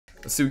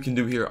Let's see what we can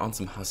do here on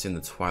some Sahsouh in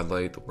the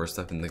Twilight, the worst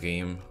stuff in the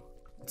game.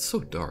 It's so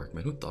dark,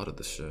 man. Who thought of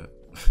this shit?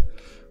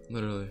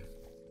 Literally.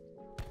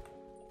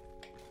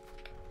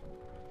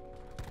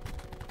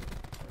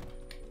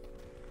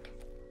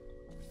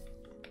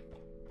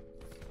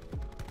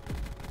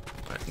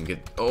 I can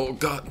get. Oh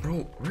god,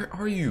 bro, where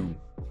are you?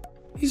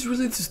 He's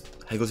really just.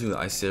 I go through the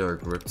ICR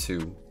grip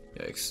too.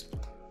 Yikes.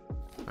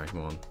 Alright,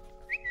 come on.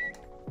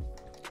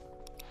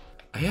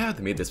 Yeah,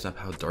 they made this map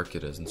how dark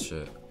it is and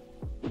shit.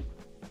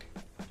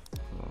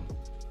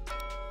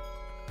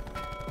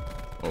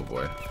 Oh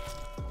boy.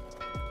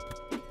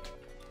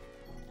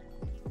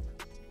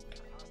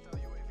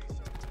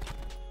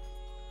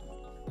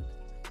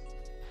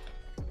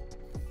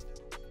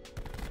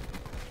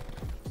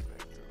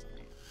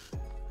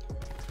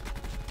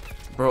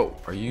 Bro,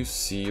 are you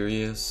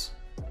serious?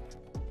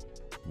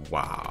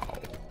 Wow.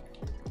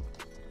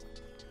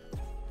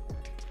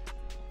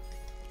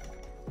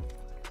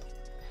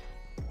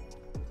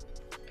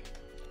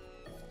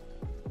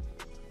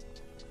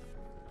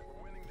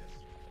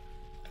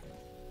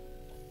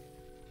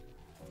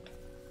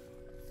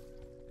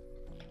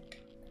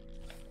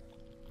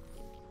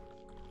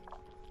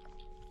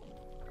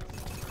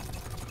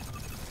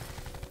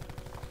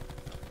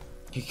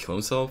 He killed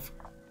himself?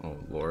 Oh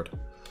lord.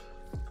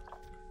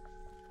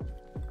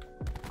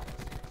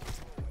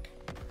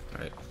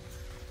 Alright.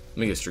 Let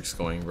me get streaks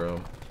going,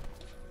 bro.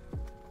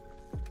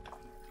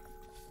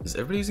 Is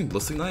everybody using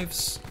ballistic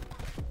knives?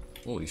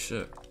 Holy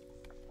shit.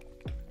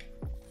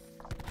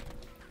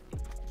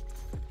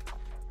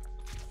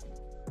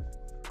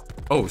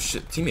 Oh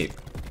shit, teammate.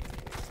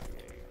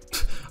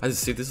 I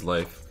just saved his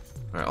life.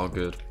 Alright, all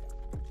good.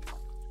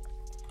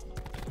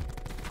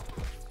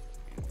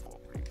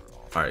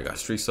 Alright, got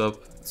streaks up.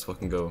 Let's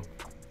fucking go.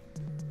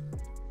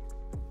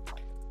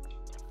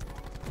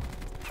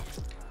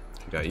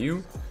 Got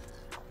you.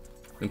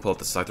 Let me pull up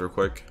the side real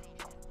quick.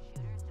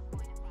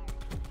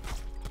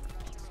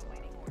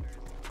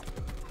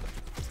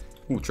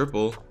 Ooh,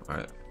 triple.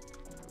 Alright.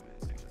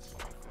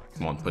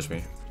 Come on, push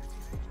me.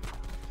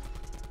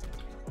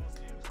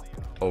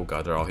 Oh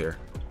god, they're all here.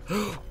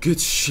 Good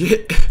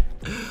shit.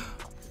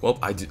 Well,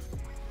 I did.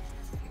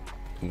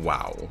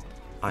 Wow.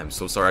 I'm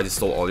so sorry. I just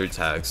stole all your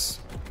tags.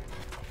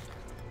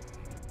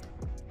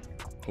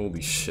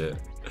 Holy shit.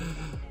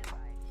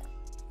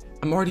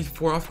 I'm already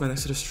 4 off my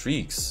next set of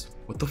streaks.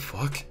 What the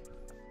fuck?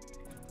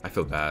 I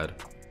feel bad.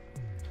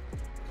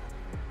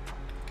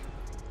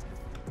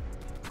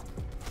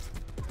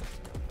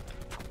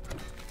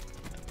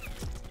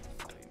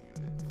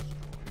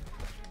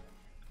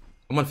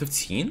 I'm on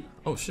 15?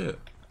 Oh shit.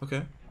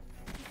 Okay.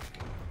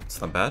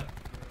 It's not bad.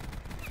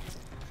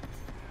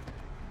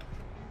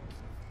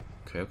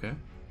 Okay.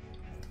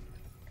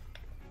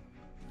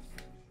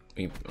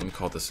 Let me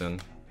call this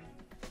in.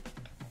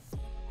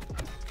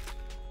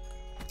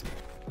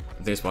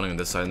 I think it's spawning on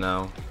this side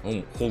now.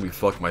 Oh, holy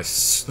fuck, my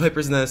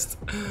sniper's nest.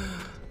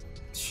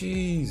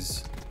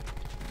 Jeez.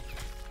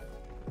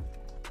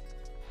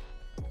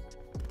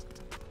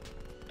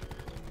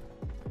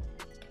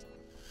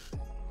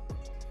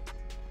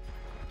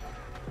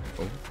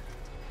 Oh.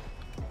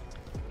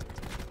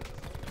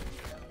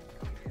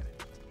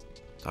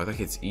 Dog, that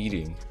kid's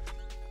eating.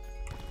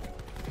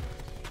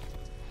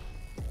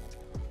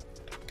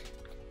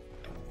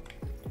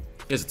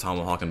 He has a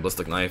tomahawk and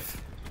ballistic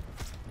knife.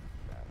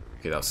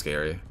 Okay, that was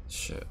scary.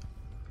 Shit.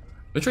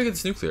 Let me try to get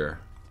this nuclear.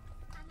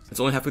 It's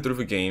only halfway through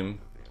the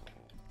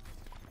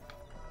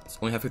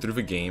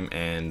game.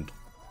 And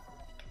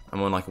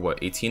I'm on like what,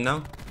 18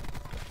 now?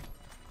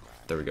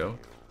 There we go.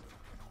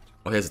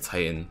 Oh, he has a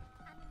Titan.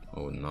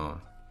 Oh nah.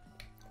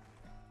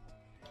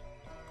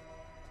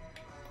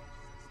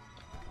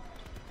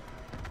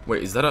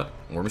 Wait, is that a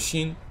war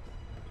machine?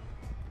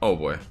 Oh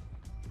boy.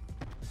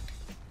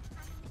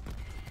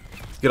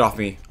 Get off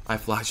me. I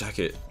have flak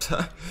jacket.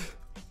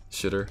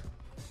 Shitter.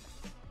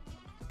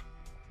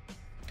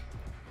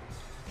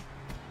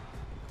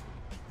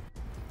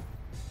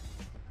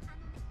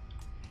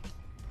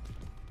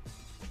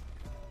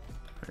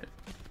 Alright.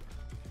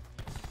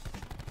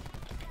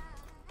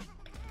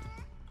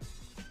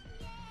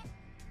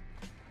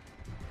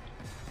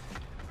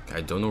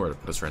 I don't know where to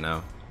put us right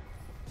now.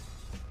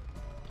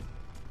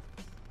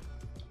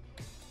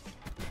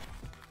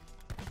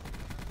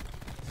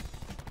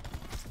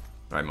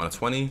 Alright, I'm on a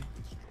 20.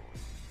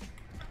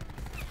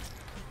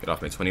 Get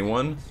off me,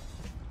 21.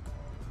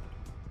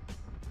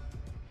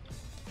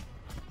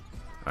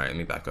 Alright, let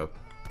me back up.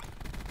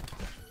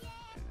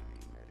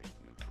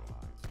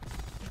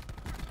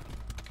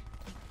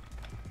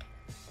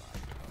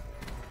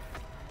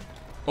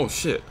 Oh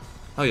shit.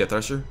 Oh yeah,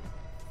 Thresher.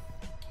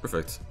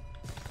 Perfect.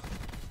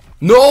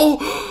 No!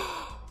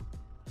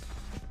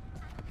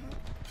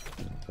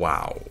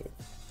 Wow.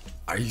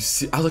 Are you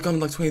I was like on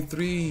like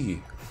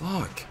 23.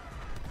 Fuck.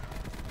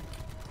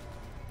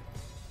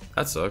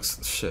 That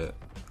sucks. Shit.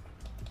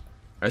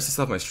 I used to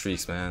stop my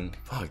streaks, man.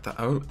 Fuck, that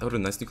would have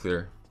been nice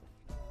nuclear.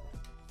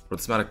 But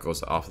this Maddox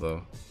goes off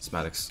though. This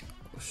Maddox.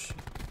 Oh shit.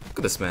 Look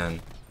at this man.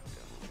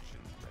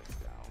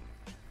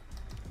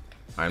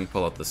 I'm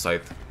pull out the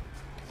scythe.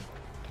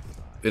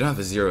 They don't have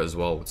a 0 as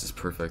well, which is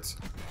perfect.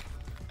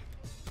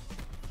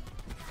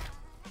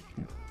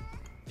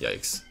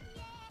 Yikes.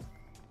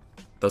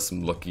 That's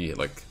some lucky,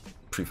 like,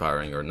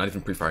 pre-firing, or not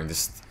even pre-firing,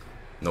 just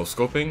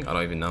no-scoping? I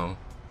don't even know.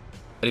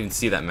 I didn't even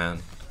see that, man.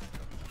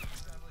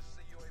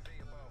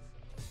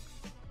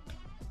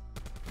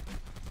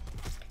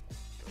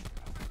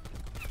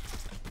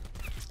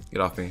 Get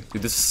off me.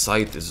 Dude, this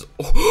sight is...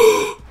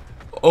 Oh,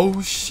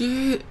 oh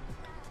shit!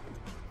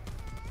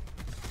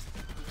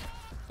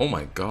 Oh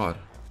my god.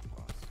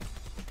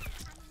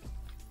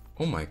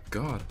 Oh my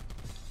god.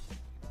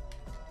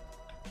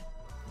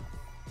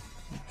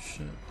 Oh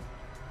shit.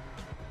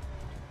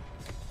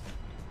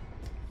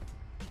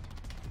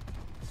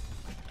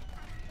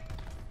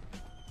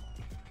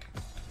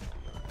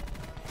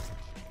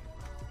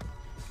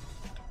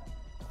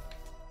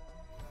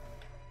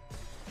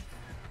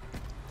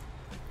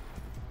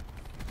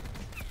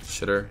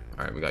 Shitter.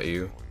 Alright, we got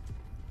you.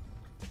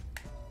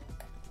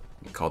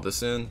 Call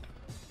this in.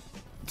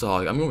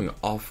 Dog, I'm going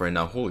off right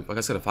now. Holy fuck, I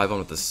just got a 5 on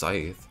with the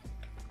scythe.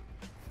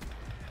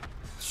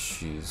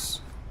 Jeez.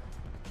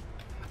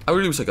 I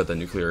really wish I got that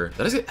nuclear.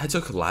 Did I get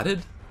headshot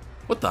collided?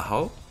 What the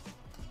hell?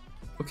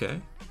 Okay.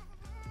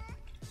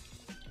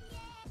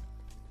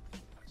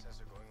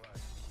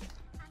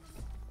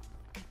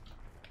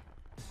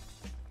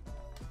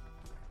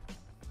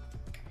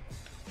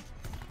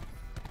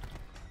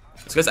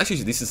 This guy's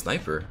actually a decent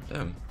sniper.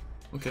 Damn.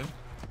 Okay.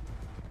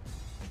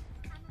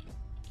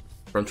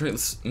 Bro, I'm trying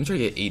to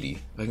get 80.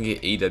 If I can get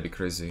 80, that'd be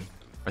crazy.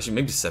 Actually,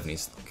 maybe 70.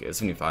 Okay, it's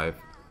 75.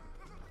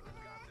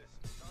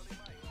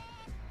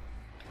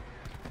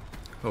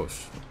 Oh,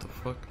 what the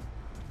fuck?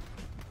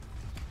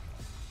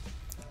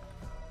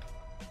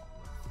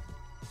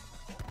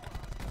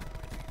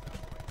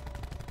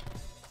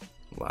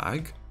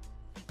 Lag?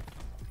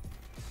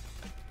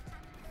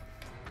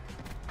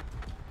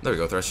 There we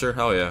go, Thresher.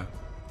 Hell yeah.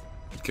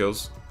 Good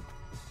kills.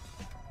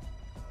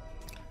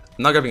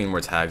 I'm not grabbing any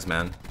more tags,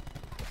 man.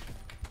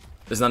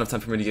 There's not enough time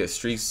for me to get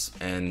streaks,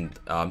 and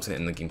I'm just gonna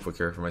end the game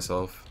quicker for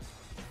myself.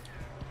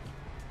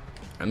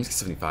 I'm just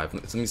 75.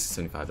 Let me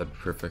 75. That'd be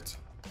perfect.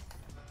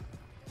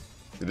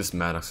 Dude, this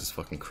Maddox is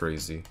fucking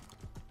crazy.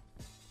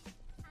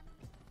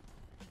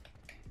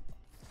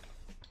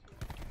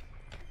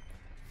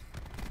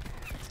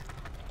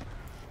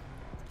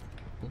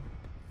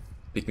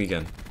 Peek me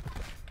again.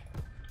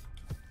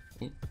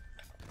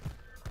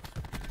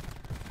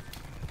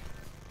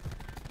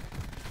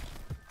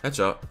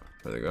 Headshot.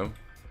 There they go.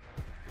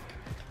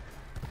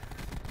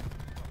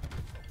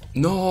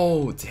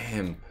 No,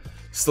 damn.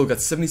 Still got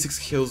 76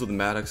 kills with the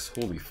Maddox.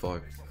 Holy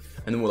fuck.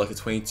 And then we're like a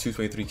 22,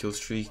 23 kill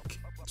streak.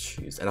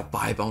 Jeez. And a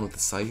 5-bound with the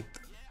scythe.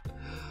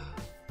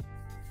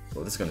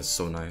 Oh, this gun is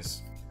so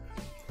nice.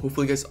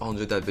 Hopefully you guys all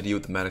enjoyed that video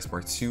with the Maddox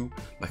Mk2.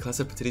 My class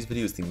up for today's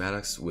video is the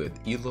Maddox with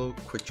ELO,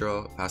 quick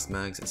draw, fast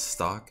mags, and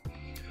stock.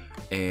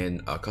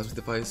 And cosmic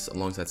device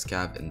alongside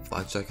scab and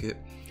flak jacket.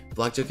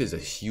 Flak jacket is a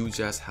huge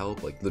ass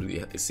help. Like literally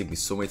it saved me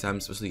so many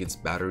times, especially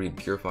against battery and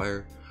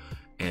purifier.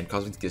 And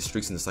cosmic to get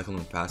streaks in the cycle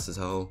and fast as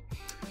hell.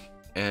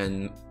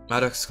 And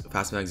Maddox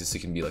fast mags is so you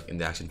can be like in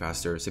the action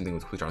faster. Same thing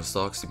with quick draw and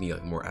stock, so you can be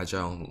like more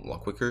agile and a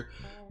lot quicker.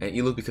 And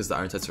ELO because the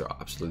iron sights are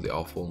absolutely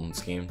awful in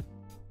this game.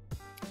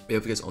 But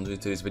if you guys all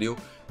enjoyed today's video,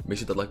 make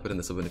sure to like button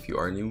and sub in if you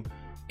are new.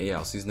 And yeah,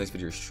 I'll see you in the next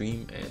video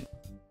stream, and